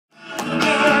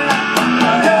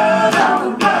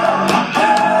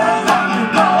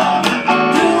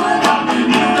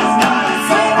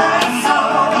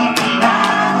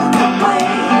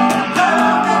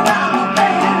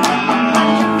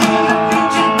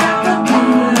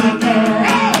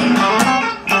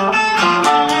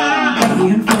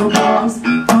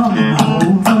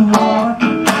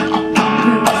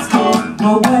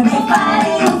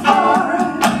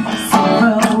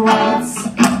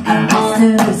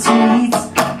sweets,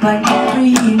 but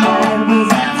every night was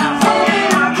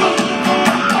living our dreams.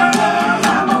 Girls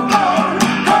on the road,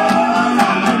 girls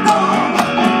on the go,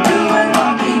 doing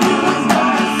what we do is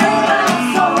gonna save our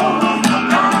souls.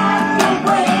 Riding the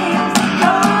waves,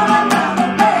 rolling down the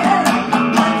bed.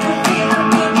 Once you feel the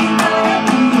beat, you gotta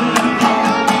do it again.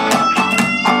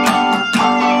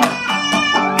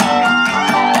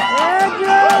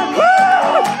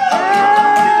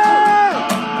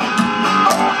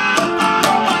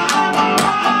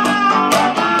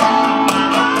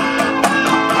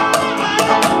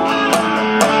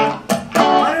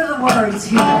 What are the words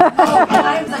here? Oh,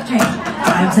 times have changed.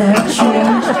 Times have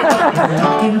changed.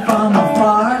 Looking from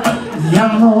afar,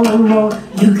 young old road.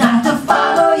 You got to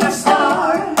follow your star.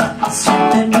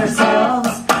 Strengthen yourselves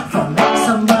for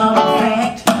maximum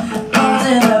effect. Is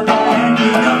it a band?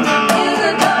 Is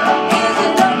it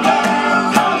a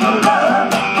girls on the road?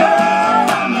 Girls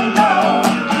on the road.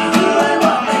 Doing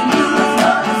what we do is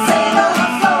gonna save our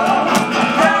soul.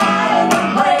 Riding the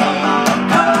wave,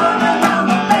 coming around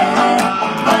the bend.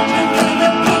 But you see the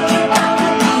picture, got to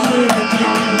do it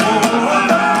again.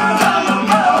 Girls on the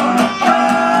road,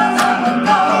 girls on the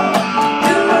go.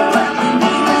 Doing what we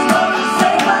do is gonna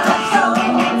save our soul.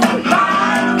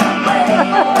 Riding the wave,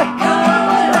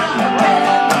 coming around the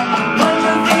bend. But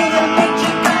you see the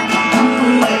picture, got to do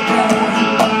it again.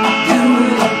 Do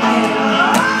it again.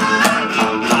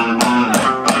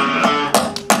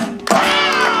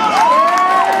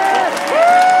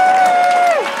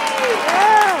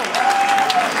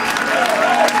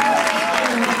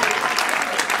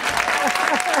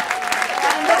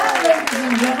 And that, ladies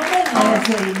and gentlemen, is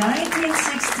a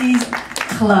 1960s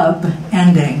club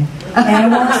ending. And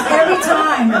it works every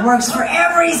time. It works for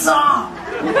every song.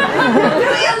 Do you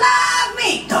love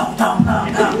me? Don't.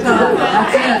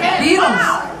 Beatles.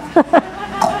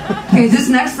 Okay, this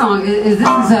next song is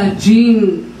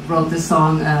Gene wrote this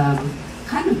song,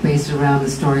 kind of based around the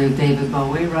story of David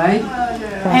Bowie, right?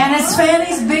 And it's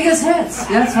Fanny's biggest hits.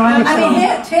 That's right. I mean,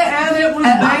 hit. And it was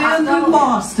banned in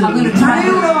Boston. I'm going to try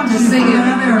to sing it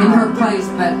in her place,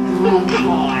 but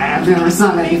I've never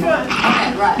sung it before.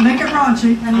 Okay, right. Make it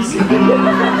raunchy.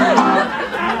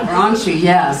 Raunchy,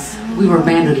 yes. We were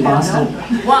banned in Boston.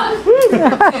 1, 2,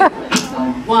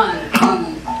 1, 2.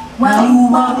 Wow,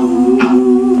 wow.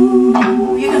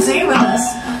 You can sing it with us.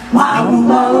 Wow,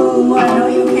 wow. I know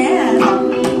you can.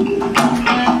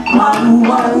 Wow,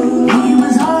 wow. He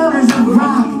was hard as a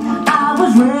rock. I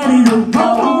was ready to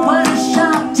roll. What a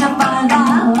shock to find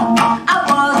out I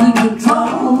was in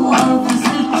control of the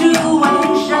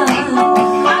situation.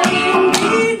 I didn't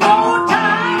need no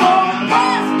time or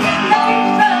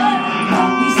destination.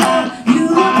 He said, you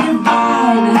looking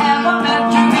fine. Have I met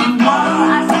you before?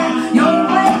 I said, your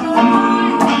place or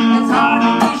mine. It's hard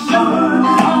to be sure.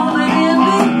 All the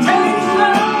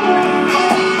invitation.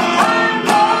 Anytime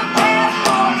you're asked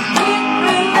for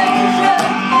information.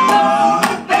 Go,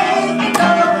 baby,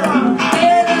 go.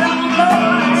 Get it on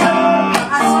board. So,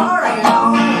 I'm sorry.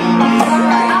 I'm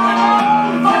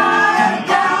on fire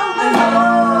down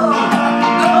below.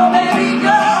 Go, baby,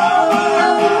 go.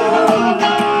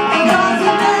 Because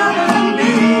you never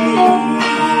me.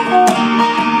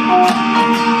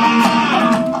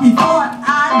 He thought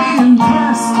I'd be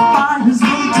impressed by his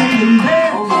rotating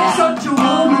bed. Such a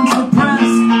woman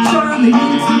suppressed surely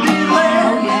needs to be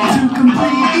led to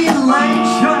complete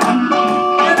elation.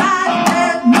 And I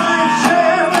had my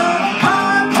share of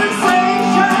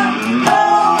conversation. Go,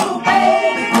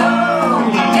 baby, go.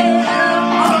 Get up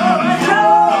on the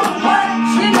show. What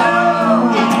you know?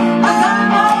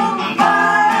 I'm on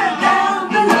fire down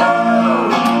below.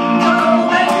 Go,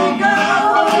 baby, go.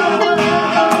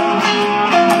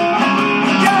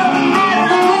 Don't matter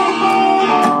to me.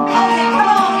 Okay, come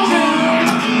on, Jim.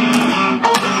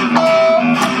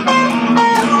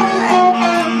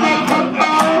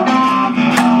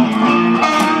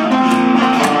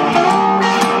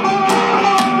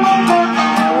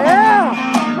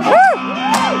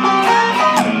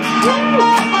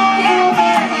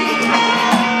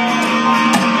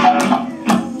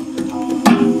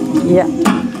 Yeah.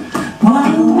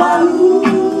 Wow, wow.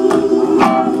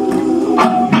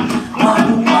 Wow,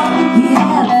 wow. He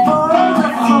had four on the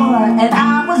floor, and I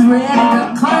was ready to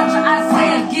clutch. I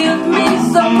said, give me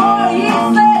some more. He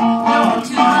said, you're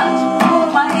too much for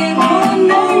my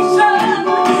inclination.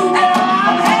 And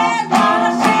I've had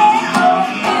my share of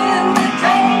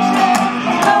invitation.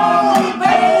 Go,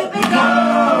 baby, go.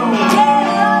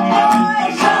 Get up,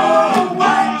 boy, show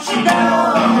what you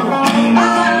know. I'm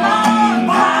on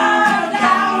fire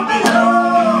down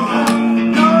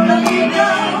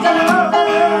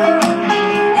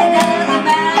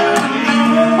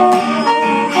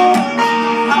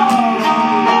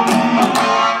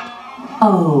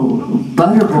Oh,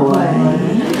 Butter Boy. Oh,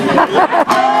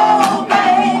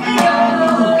 baby,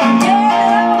 oh, yeah,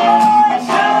 boy,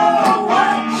 show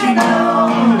what you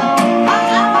know.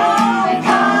 I'm all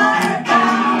fired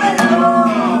down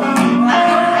below.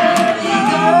 There you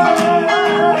go.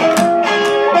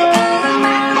 It doesn't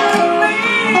matter to me.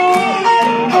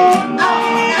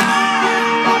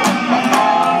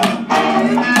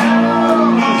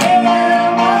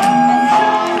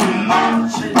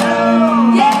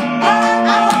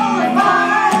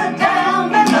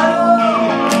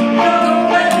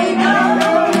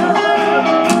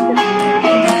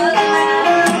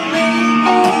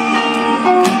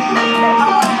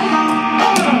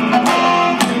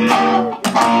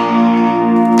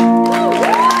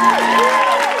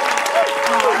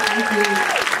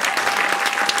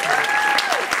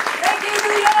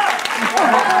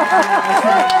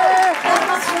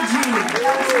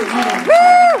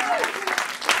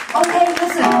 Okay,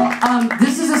 listen.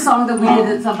 This is a song that we did.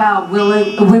 It's about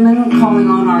women calling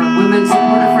on our women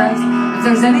supporter friends. If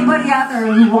there's anybody out there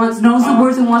who knows the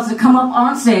words and wants to come up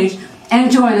on stage and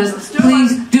join us,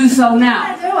 please do so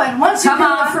now. Do it. Once you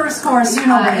get the first chorus, you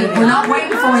know we're not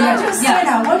waiting for you.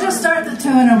 We'll just start the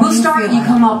tune and we'll start. You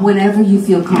come up whenever you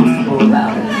feel comfortable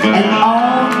about it, and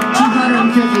all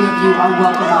 250 of you are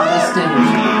welcome on this stage.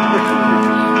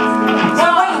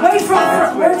 Well,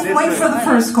 wait for the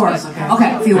first chorus.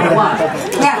 Okay, if you want.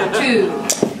 1, 2,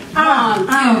 1,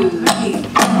 2, 3.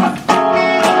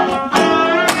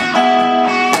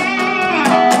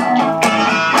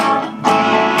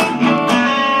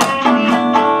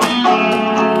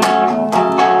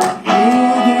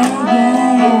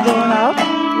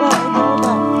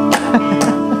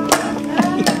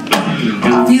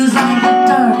 Feels like the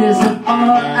darkest of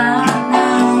all I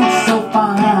know so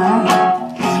far.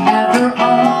 After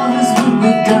all this work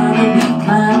we've done and we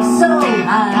climbed so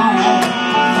high.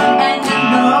 And you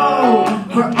know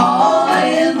we're all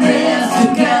in this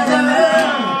together.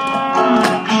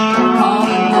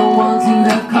 Calling the ones who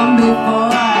have come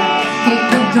before. Keep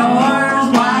the doors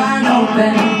wide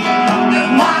open.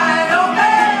 Wide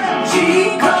open. She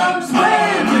comes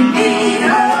when we need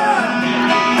her.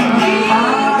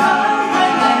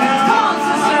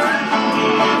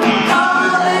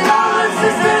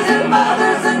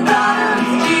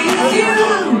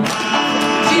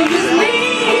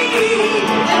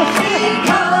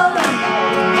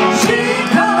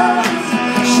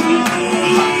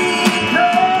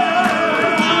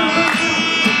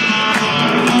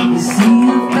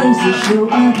 Show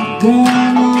up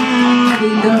again, now we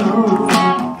know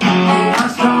they are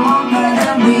stronger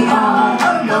than we are.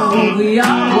 Oh no, we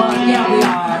are one, yeah we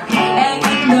are. And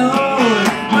you know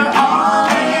we're all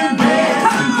in this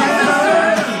together.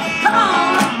 Come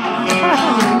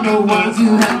on, the ones who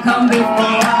have come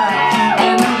before,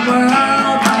 and the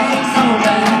world breaks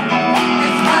open.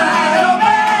 It's wide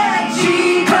open. She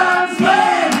comes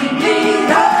when we need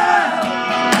her.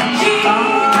 She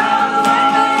comes when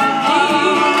we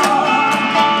need her.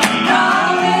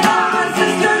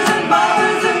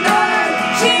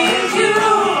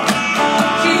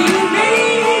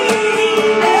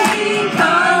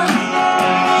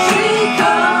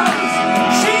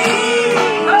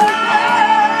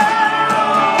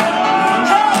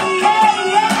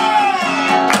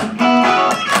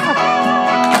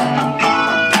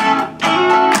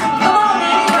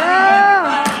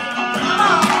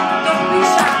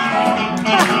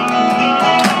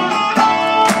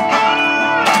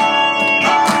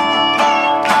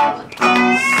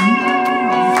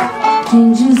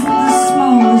 Changes in the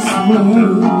smallest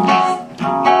ways.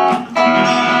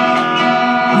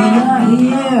 We are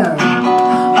here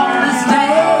on this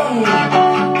day.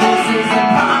 This is a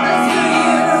promise to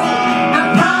you, a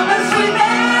promise we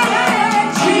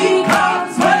made. She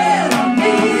comes when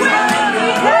we need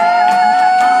her.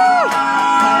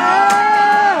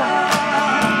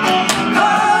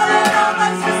 Calling all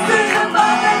my sisters and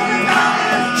mothers and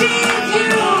daughters. She's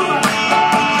you,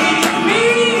 she's me.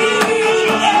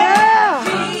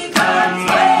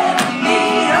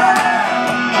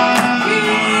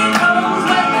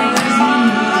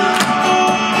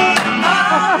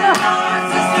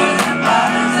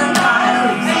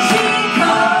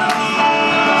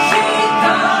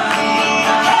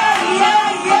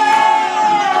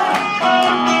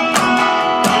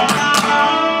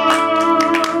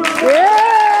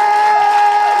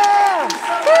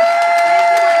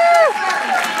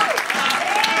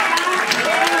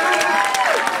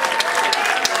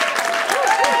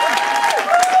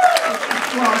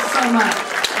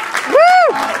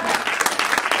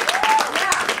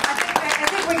 I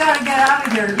think we gotta get out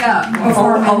of here. Yeah,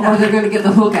 or they're going to get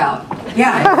the hook out.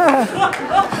 Yeah.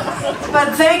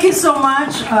 But thank you so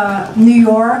much, New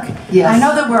York. Yes. I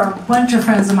know there were a bunch of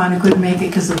friends of mine who couldn't make it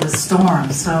because of the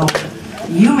storm, so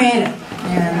you made it.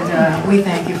 And we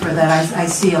thank you for that. I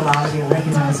see a lot of you,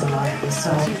 recognize a lot of you.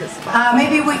 So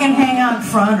maybe we can hang out in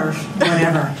front or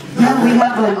whatever. Yeah, we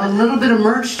have a little bit of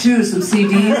merch too, some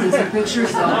CDs and some pictures.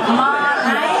 So come on.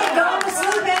 I ain't going to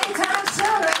sleep anytime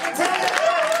soon, I can tell you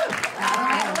that.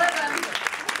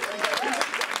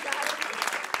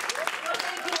 Well,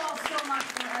 thank you all so much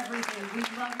for everything. We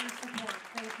love your support.